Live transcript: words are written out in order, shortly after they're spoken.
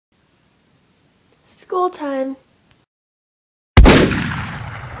School time.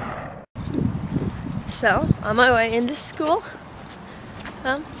 So, on my way into school.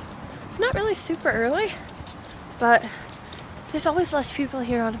 Not really super early, but there's always less people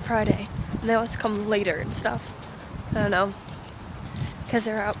here on a Friday. And they always come later and stuff. I don't know. Because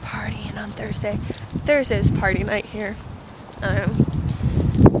they're out partying on Thursday. Thursday's party night here. I don't know.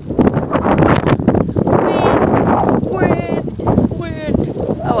 Wind.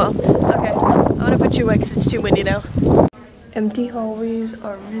 Oh well, okay. I'm gonna put you away because it's too windy now. Empty hallways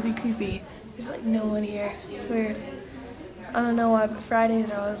are really creepy. There's like no one here. It's weird. I don't know why, but Fridays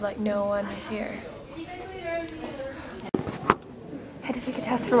are always like no one is here. I had to take a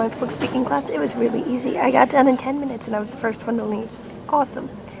test for my public speaking class. It was really easy. I got done in 10 minutes and I was the first one to leave. Awesome.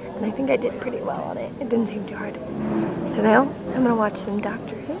 And I think I did pretty well on it. It didn't seem too hard. So now I'm gonna watch some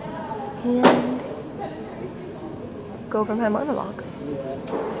Doctor Who and go over my monologue.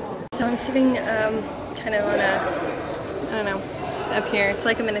 So I'm sitting kind of on a, I don't know, just up here. It's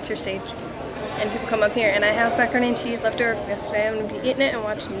like a miniature stage. And people come up here and I have macaroni and cheese left over from yesterday. I'm gonna be eating it and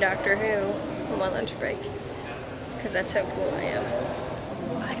watching Doctor Who on my lunch break. Because that's how cool I am.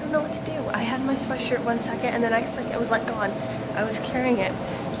 I don't know what to do. I had my sweatshirt 1 second and the next second it was like gone. I was carrying it.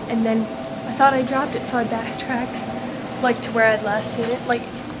 And then I thought I dropped it, so I backtracked like to where I'd last seen it. Like,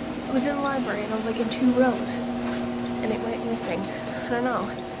 it was in the library and I was like in 2 rows. And it went missing. I don't know.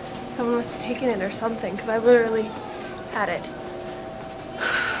 Someone must have taken it or something because I literally had it.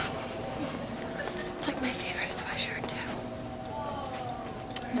 It's like my favorite sweatshirt too.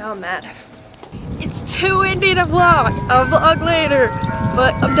 Now I'm mad. It's too windy to vlog. I'll vlog later,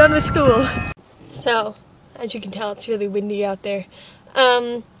 but I'm done with school. So, as you can tell, it's really windy out there.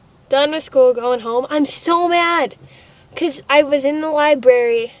 Done with school, going home. I'm so mad because I was in the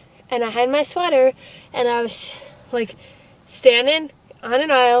library and I had my sweater and I was like standing on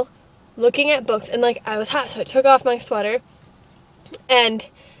an aisle looking at books and like I was hot, so I took off my sweater and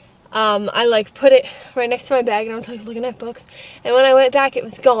I like put it right next to my bag and I was like looking at books, and when I went back it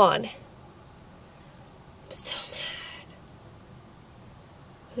was gone. I'm so mad.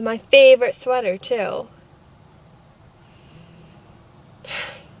 It was my favorite sweater too.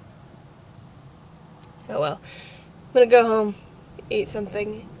 Oh well. I'm gonna go home, eat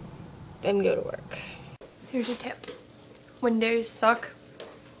something, then go to work. Here's a tip. When days suck,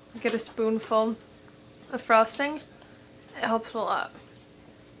 get a spoonful of frosting. It helps a lot.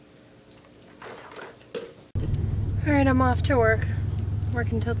 So good. Alright, I'm off to work.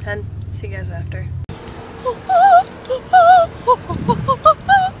 Work until 10. See you guys after.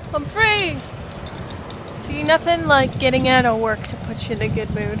 I'm free! See, nothing like getting out of work to put you in a good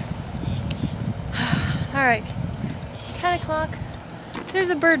mood. Alright, it's 10 o'clock. There's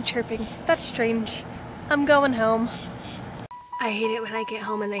a bird chirping. That's strange. I'm going home. I hate it when I get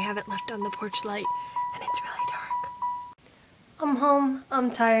home and they haven't left on the porch light and it's really dark. I'm home,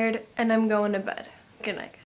 I'm tired, and I'm going to bed. Good night.